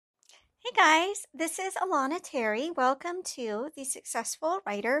Hey guys, this is Alana Terry. Welcome to the Successful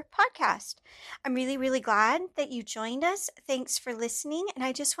Writer Podcast. I'm really glad that you joined us. Thanks for listening. And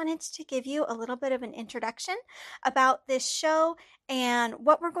I just wanted to give you a little bit of an introduction about this show and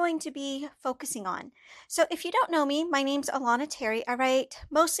what we're going to be focusing on. So, if you don't know me, my name's Alana Terry. I write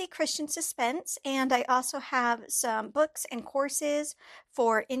mostly Christian suspense, and I also have some books and courses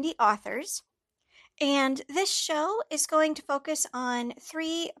for indie authors. And this show is going to focus on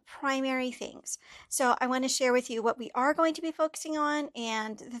three primary things. So, I want to share with you what we are going to be focusing on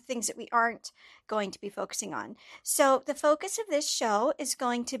and the things that we aren't going to be focusing on. So, the focus of this show is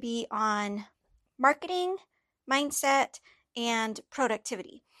going to be on marketing, mindset, and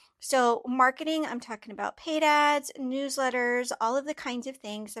productivity. So, marketing, I'm talking about paid ads, newsletters, all of the kinds of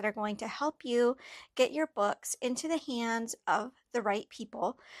things that are going to help you get your books into the hands of the right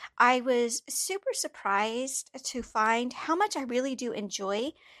people. I was super surprised to find how much I really do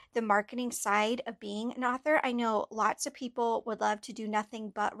enjoy the marketing side of being an author. I know lots of people would love to do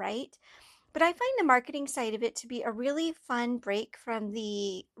nothing but write, but I find the marketing side of it to be a really fun break from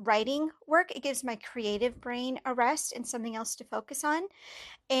the writing work. It gives my creative brain a rest and something else to focus on.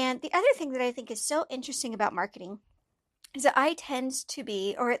 And the other thing that I think is so interesting about marketing is that I tend to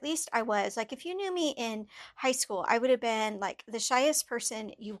be, or at least I was, like if you knew me in high school, I would have been like the shyest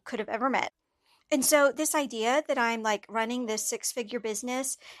person you could have ever met. And so, this idea that I'm like running this six-figure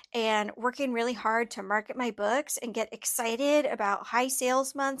business and working really hard to market my books and get excited about high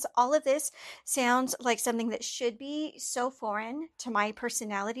sales months, all of this sounds like something that should be so foreign to my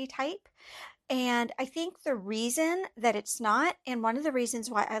personality type. And I think the reason that it's not, and one of the reasons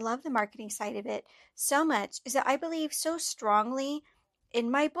why I love the marketing side of it so much, is that I believe so strongly in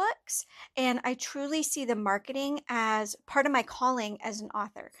my books. And I truly see the marketing as part of my calling as an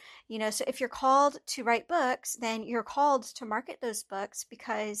author. So if you're called to write books, then you're called to market those books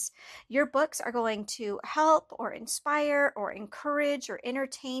because your books are going to help or inspire or encourage or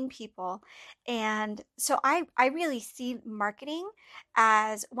entertain people. And so I really see marketing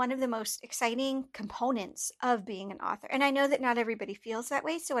as one of the most exciting components of being an author. And I know that not everybody feels that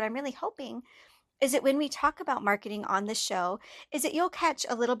way. So what I'm really hoping is that when we talk about marketing on the show, is that you'll catch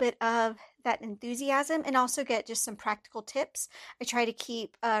a little bit of that enthusiasm and also get just some practical tips. I try to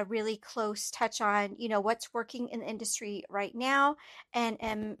keep a really close touch on, what's working in the industry right now and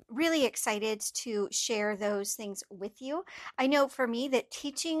am really excited to share those things with you. I know for me that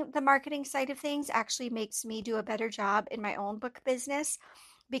teaching the marketing side of things actually makes me do a better job in my own book business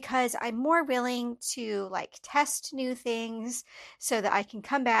because I'm more willing to like test new things so that I can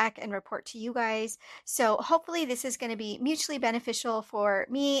come back and report to you guys. So hopefully this is going to be mutually beneficial for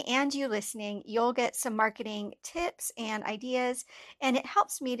me and you listening. You'll get some marketing tips and ideas, and it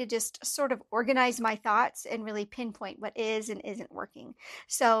helps me to just sort of organize my thoughts and really pinpoint what is and isn't working.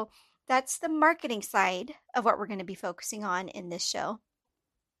 So that's the marketing side of what we're going to be focusing on in this show.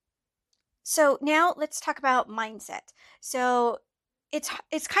 So now let's talk about mindset. So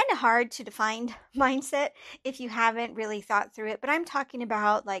it's kind of hard to define mindset if you haven't really thought through it, but I'm talking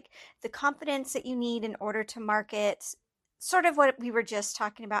about like the confidence that you need in order to market, sort of what we were just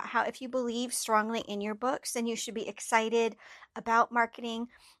talking about, how if you believe strongly in your books, then you should be excited about marketing.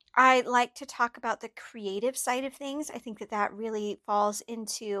 I like to talk about the creative side of things. I think that that really falls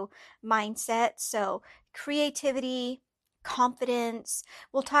into mindset. So, creativity, confidence.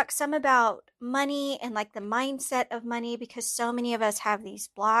 We'll talk some about money and like the mindset of money because so many of us have these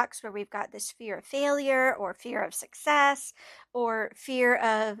blocks where we've got this fear of failure or fear of success or fear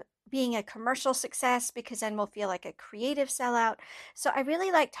of being a commercial success because then we'll feel like a creative sellout. So I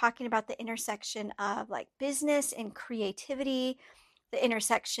really like talking about the intersection of like business and creativity, the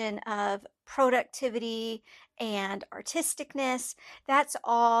intersection of productivity and artisticness. That's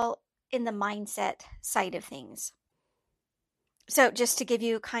all in the mindset side of things. So, just to give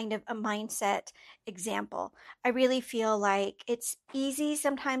you kind of a mindset example, I really feel like it's easy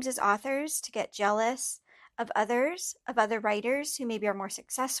sometimes as authors to get jealous of others, of other writers who maybe are more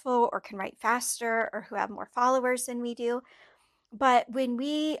successful or can write faster or who have more followers than we do. But when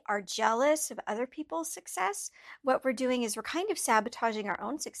we are jealous of other people's success, what we're doing is we're kind of sabotaging our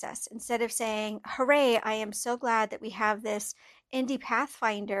own success. Instead of saying, hooray, I am so glad that we have this indie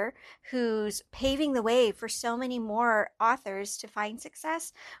pathfinder who's paving the way for so many more authors to find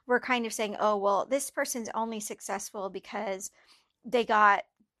success, we're kind of saying, oh, well, this person's only successful because they got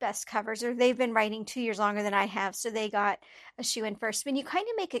best covers, or they've been writing 2 years longer than I have, so they got a shoe in first. When you kind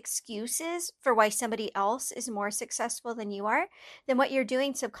of make excuses for why somebody else is more successful than you are, then what you're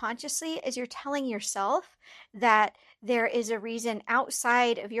doing subconsciously is you're telling yourself that there is a reason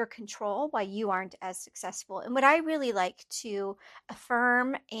outside of your control why you aren't as successful. And what I really like to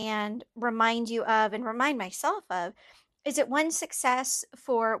affirm and remind you of and remind myself of is that one success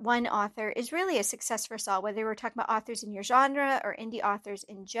for one author is really a success for us all, whether we're talking about authors in your genre or indie authors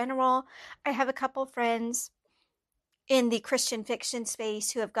in general. I have a couple friends in the Christian fiction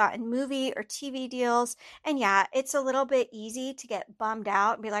space who have gotten movie or TV deals. And yeah, it's a little bit easy to get bummed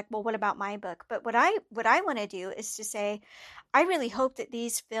out and be like, well, what about my book? But what I want to do is to say, I really hope that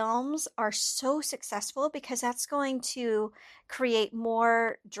these films are so successful because that's going to create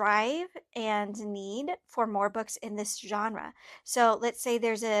more drive and need for more books in this genre. So let's say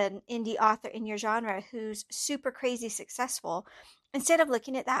there's an indie author in your genre who's super crazy successful. Instead of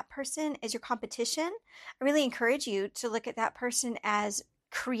looking at that person as your competition, I really encourage you to look at that person as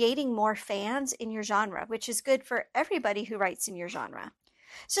creating more fans in your genre, which is good for everybody who writes in your genre.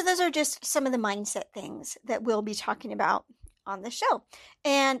 So, those are just some of the mindset things that we'll be talking about on the show.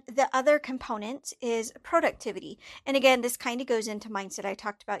 And the other component is productivity. And again, this kind of goes into mindset. I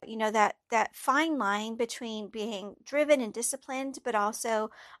talked about, that fine line between being driven and disciplined, but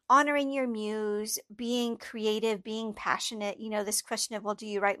also honoring your muse, being creative, being passionate. This question of, well, do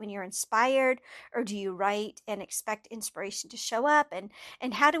you write when you're inspired, or do you write and expect inspiration to show up?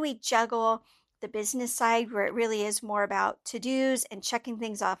 And how do we juggle the business side, where it really is more about to-dos and checking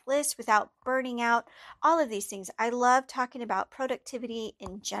things off lists without burning out, all of these things. I love talking about productivity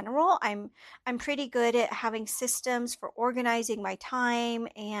in general. I'm pretty good at having systems for organizing my time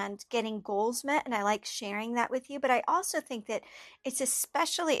and getting goals met, and I like sharing that with you. But I also think that it's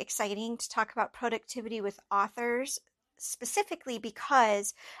especially exciting to talk about productivity with authors, specifically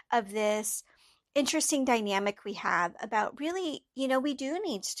because of this interesting dynamic we have about really, we do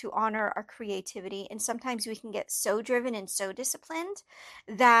need to honor our creativity. And sometimes we can get so driven and so disciplined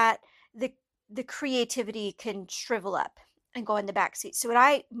that the creativity can shrivel up and go in the back seat. So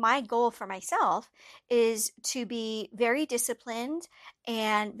my goal for myself is to be very disciplined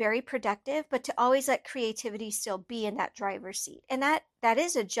and very productive, but to always let creativity still be in that driver's seat. And that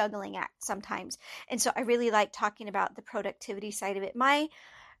is a juggling act sometimes. And so I really like talking about the productivity side of it. My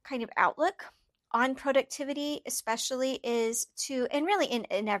kind of outlook on productivity especially is to, and really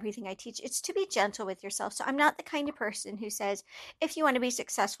in everything I teach, it's to be gentle with yourself. So I'm not the kind of person who says, if you want to be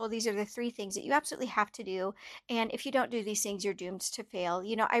successful, these are the 3 things that you absolutely have to do, and if you don't do these things, you're doomed to fail.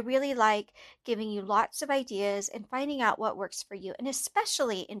 I really like giving you lots of ideas and finding out what works for you, and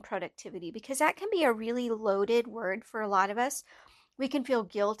especially in productivity, because that can be a really loaded word for a lot of us. We can feel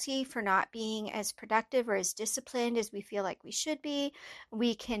guilty for not being as productive or as disciplined as we feel like we should be.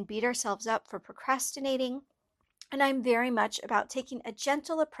 We can beat ourselves up for procrastinating. And I'm very much about taking a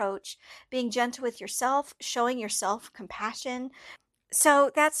gentle approach, being gentle with yourself, showing yourself compassion.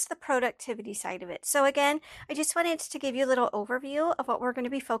 So that's the productivity side of it. So again, I just wanted to give you a little overview of what we're going to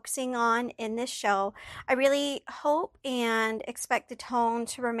be focusing on in this show. I really hope and expect the tone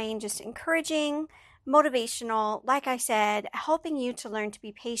to remain just encouraging, motivational, like I said, helping you to learn to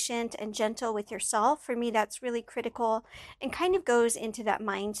be patient and gentle with yourself. For me, that's really critical and kind of goes into that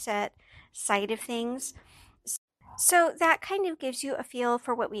mindset side of things. So that kind of gives you a feel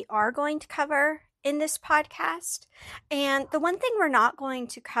for what we are going to cover in this podcast. And the one thing we're not going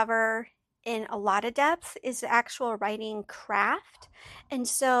to cover in a lot of depth is the actual writing craft. And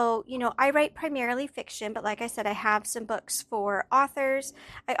so, I write primarily fiction, but like I said, I have some books for authors.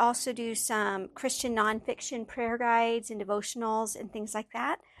 I also do some Christian nonfiction prayer guides and devotionals and things like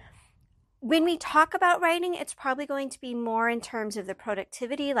that. When we talk about writing, it's probably going to be more in terms of the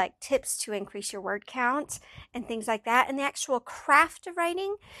productivity, like tips to increase your word count and things like that. And the actual craft of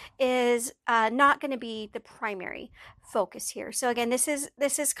writing is not going to be the primary focus here. So again, this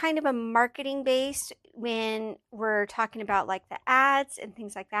is kind of a marketing based when we're talking about like the ads and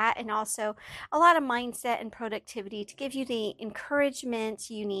things like that, and also a lot of mindset and productivity to give you the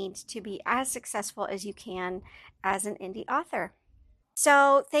encouragement you need to be as successful as you can as an indie author.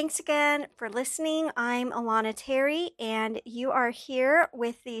 So thanks again for listening. I'm Alana Terry, and you are here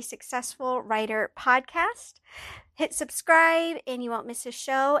with the Successful Writer Podcast. Hit subscribe and you won't miss a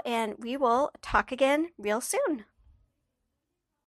show, and we will talk again real soon.